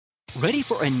Ready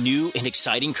for a new and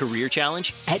exciting career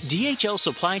challenge? At DHL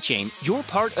Supply Chain, you're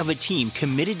part of a team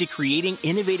committed to creating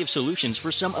innovative solutions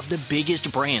for some of the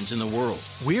biggest brands in the world.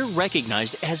 We're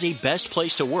recognized as a best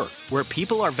place to work, where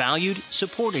people are valued,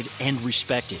 supported, and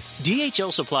respected.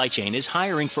 DHL Supply Chain is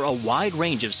hiring for a wide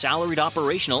range of salaried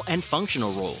operational and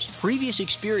functional roles. Previous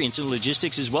experience in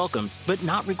logistics is welcome, but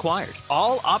not required.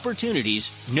 All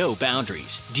opportunities, no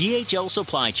boundaries. DHL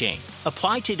Supply Chain.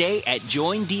 Apply today at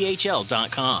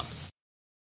joindhl.com.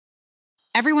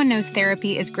 Everyone knows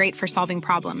therapy is great for solving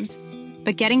problems,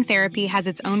 but getting therapy has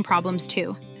its own problems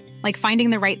too, like finding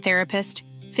the right therapist,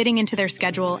 fitting into their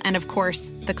schedule, and of course,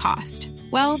 the cost.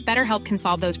 Well, BetterHelp can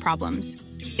solve those problems.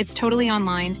 It's totally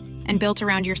online and built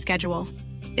around your schedule.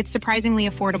 It's surprisingly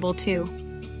affordable too.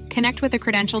 Connect with a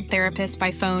credentialed therapist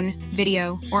by phone,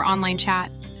 video, or online chat,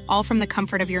 all from the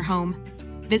comfort of your home.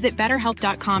 Visit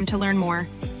BetterHelp.com to learn more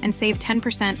and save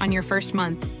 10% on your first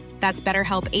month. That's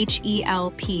BetterHelp,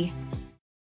 H-E-L-P.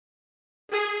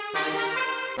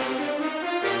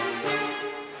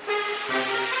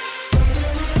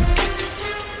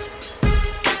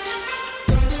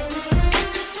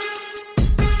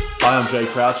 Hi, I'm Jay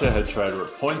Croucher, head trader at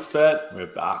PointsBet. We're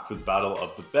back with Battle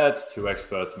of the Bets, two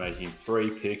experts making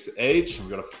 3 picks each. We've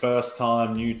got a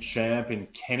first-time new champ in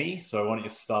Kenny, so why don't you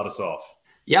start us off?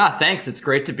 Yeah, thanks. It's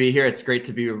great to be here. It's great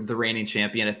to be the reigning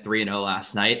champion at 3-0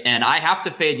 last night. And I have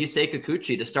to fade Yusei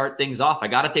Kikuchi to start things off. I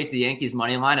got to take the Yankees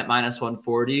money line at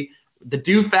 -140. The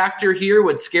do factor here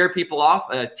would scare people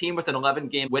off. A team with an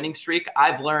 11-game winning streak.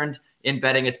 I've learned in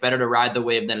betting it's better to ride the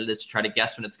wave than it is to try to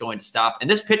guess when it's going to stop. And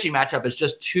this pitching matchup is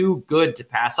just too good to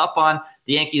pass up on.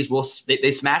 The Yankees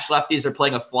they smash lefties. They're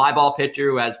playing a fly ball pitcher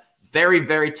who has very,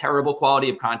 very terrible quality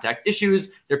of contact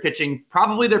issues. They're pitching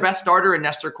probably their best starter in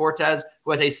Nestor Cortez,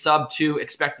 who has a sub-2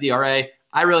 expected ERA.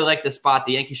 I really like this spot.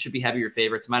 The Yankees should be heavier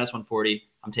favorites. -140.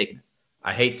 I'm taking it.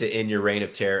 I hate to end your reign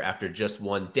of terror after just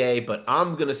one day, but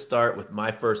I'm going to start with my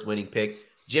first winning pick,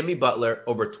 Jimmy Butler,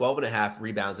 over 12.5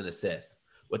 rebounds and assists.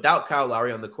 Without Kyle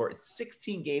Lowry on the court in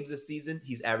 16 games this season,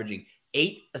 he's averaging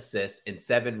 8 assists and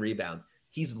 7 rebounds.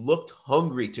 He's looked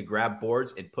hungry to grab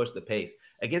boards and push the pace.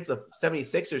 Against the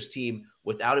 76ers team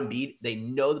without Embiid, they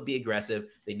know to be aggressive.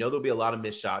 They know there'll be a lot of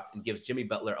missed shots and gives Jimmy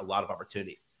Butler a lot of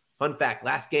opportunities. Fun fact,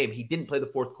 last game, he didn't play the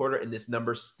fourth quarter and this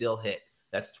number still hit.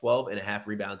 That's 12.5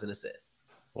 rebounds and assists.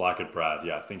 Like it, Brad.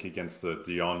 Yeah, I think against the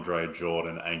DeAndre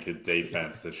Jordan anchored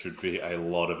defense, there should be a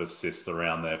lot of assists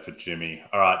around there for Jimmy.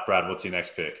 All right, Brad, what's your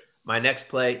next pick? My next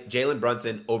play, Jalen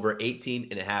Brunson, over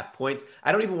 18.5 points.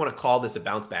 I don't even want to call this a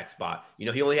bounce back spot. You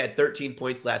know, he only had 13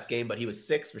 points last game, but he was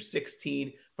 6 for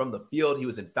 16 from the field. He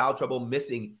was in foul trouble,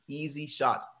 missing easy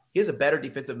shots. He has a better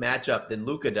defensive matchup than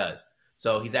Luka does.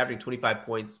 So he's averaging 25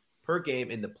 points per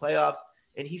game in the playoffs,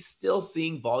 and he's still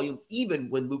seeing volume even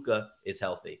when Luka is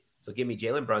healthy. So give me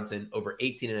Jalen Brunson over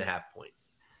 18.5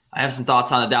 points. I have some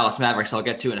thoughts on the Dallas Mavericks I'll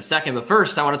get to in a second. But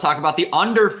first, I want to talk about the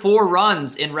under 4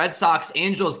 runs in Red Sox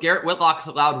Angels. Garrett Whitlock's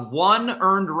allowed 1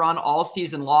 earned run all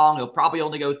season long. He'll probably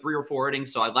only go 3 or 4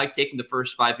 innings, so I like taking the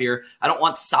first 5 here. I don't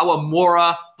want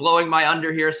Sawamura blowing my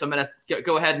under here, so I'm going to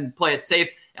go ahead and play it safe.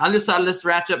 On this side of this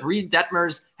matchup, Reed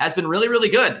Detmers has been really, really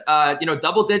good.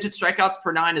 Double-digit strikeouts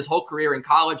per 9 his whole career in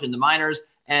college and the minors.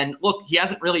 And look, he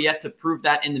hasn't really yet to prove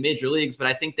that in the major leagues, but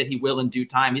I think that he will in due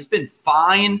time. He's been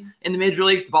fine in the major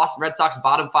leagues. The Boston Red Sox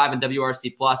bottom 5 in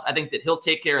WRC+. I think that he'll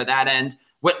take care of that end.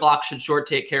 Whitlock should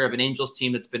take care of an Angels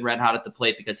team that's been red hot at the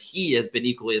plate because he has been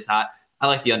equally as hot. I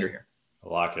like the under here. I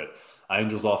like it.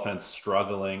 Angels offense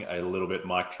struggling a little bit.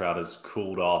 Mike Trout has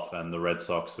cooled off, and the Red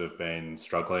Sox have been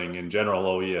struggling in general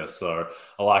all year. So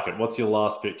I like it. What's your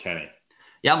last pick, Kenny?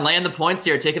 Yeah, I'm laying the points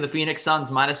here, taking the Phoenix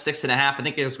Suns -6.5. I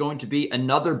think there's going to be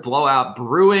another blowout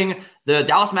brewing. The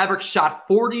Dallas Mavericks shot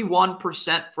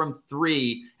 41% from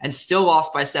 3 and still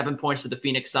lost by 7 points to the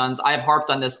Phoenix Suns. I have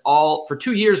harped on this all for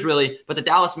 2 years, really, but the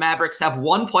Dallas Mavericks have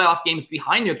won playoff games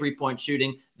behind their 3-point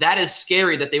shooting. That is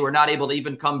scary that they were not able to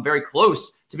even come very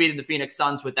close to beating the Phoenix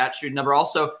Suns with that shooting number.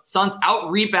 Also, Suns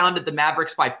out-rebounded the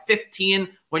Mavericks by 15.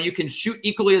 When you can shoot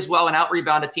equally as well and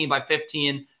out-rebound a team by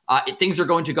 15, things are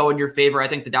going to go in your favor. I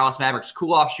think the Dallas Mavericks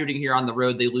cool off shooting here on the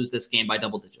road. They lose this game by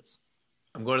double digits.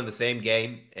 I'm going to the same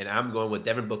game, and I'm going with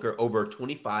Devin Booker over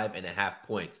 25.5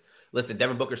 points. Listen,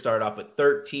 Devin Booker started off with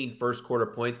 13 first quarter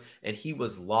points, and he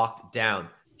was locked down.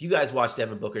 If you guys watch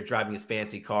Devin Booker driving his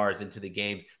fancy cars into the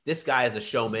games, this guy is a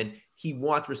showman. He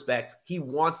wants respect. He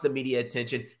wants the media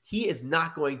attention. He is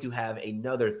not going to have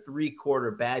another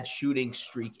 3-quarter bad shooting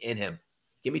streak in him.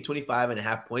 Give me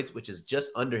 25.5 points, which is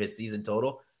just under his season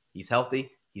total. He's healthy.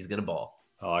 He's going to ball.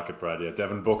 I like it, Brad. Yeah,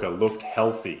 Devin Booker looked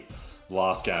healthy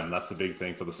last game. And that's the big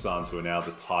thing for the Suns, who are now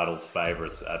the title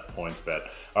favourites at PointsBet.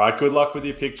 All right, good luck with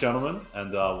your pick, gentlemen,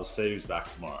 and we'll see who's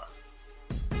back tomorrow.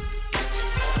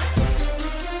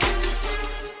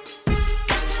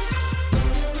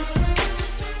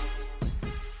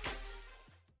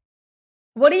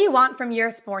 What do you want from your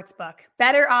sportsbook?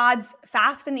 Better odds,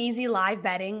 fast and easy live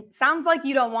betting. Sounds like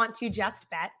you don't want to just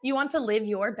bet. You want to live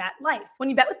your bet life. When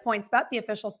you bet with PointsBet, the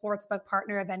official sportsbook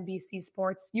partner of NBC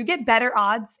Sports, you get better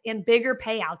odds and bigger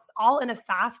payouts, all in a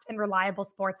fast and reliable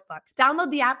sportsbook.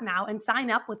 Download the app now and sign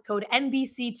up with code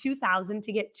NBC2000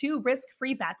 to get 2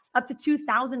 risk-free bets up to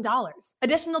 $2,000.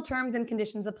 Additional terms and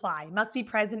conditions apply. Must be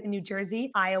present in New Jersey,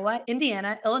 Iowa,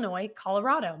 Indiana, Illinois,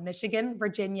 Colorado, Michigan,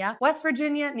 Virginia, West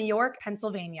Virginia, New York,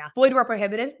 Pennsylvania. Void where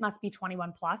prohibited, must be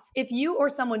 21 plus. If you or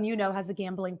someone you know has a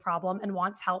gambling problem and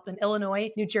wants help in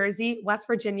Illinois, New Jersey, West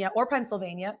Virginia, or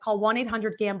Pennsylvania, call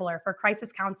 1-800-GAMBLER for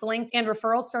crisis counseling and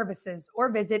referral services,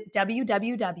 or visit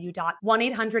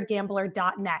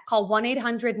www.1800gambler.net. Call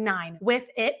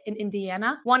 1-800-9-WITH-IT in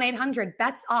Indiana,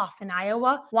 1-800-BETS-OFF in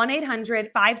Iowa,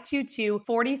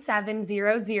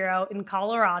 1-800-522-4700 in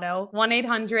Colorado,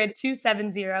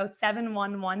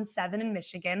 1-800-270-7117 in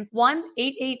Michigan,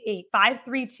 1-888-532-3500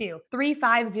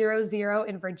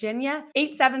 in Virginia,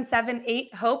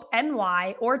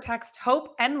 877-8-HOPE-NY, or text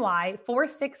HOPE-NY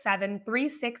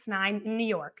 467-369 in New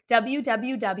York.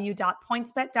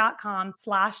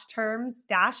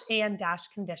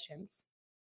 www.pointsbet.com/terms-and-conditions.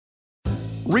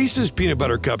 Reese's peanut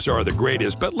butter cups are the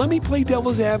greatest, but let me play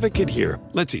devil's advocate here.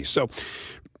 Let's see. So,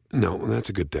 no, that's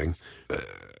a good thing.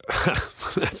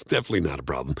 That's definitely not a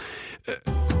problem.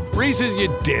 Reese's,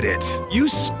 you did it. You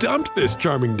stumped this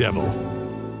charming devil.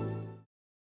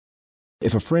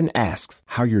 If a friend asks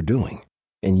how you're doing,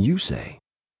 and you say,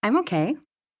 I'm okay.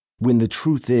 When the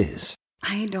truth is,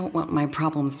 I don't want my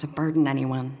problems to burden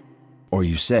anyone. Or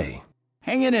you say,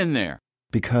 hang it in there.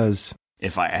 Because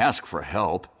if I ask for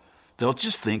help, they'll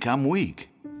just think I'm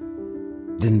weak.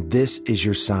 Then this is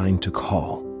your sign to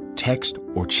call, text,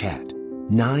 or chat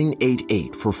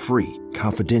 988 for free,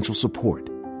 confidential support.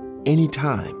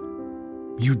 Anytime.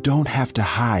 You don't have to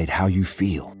hide how you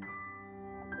feel.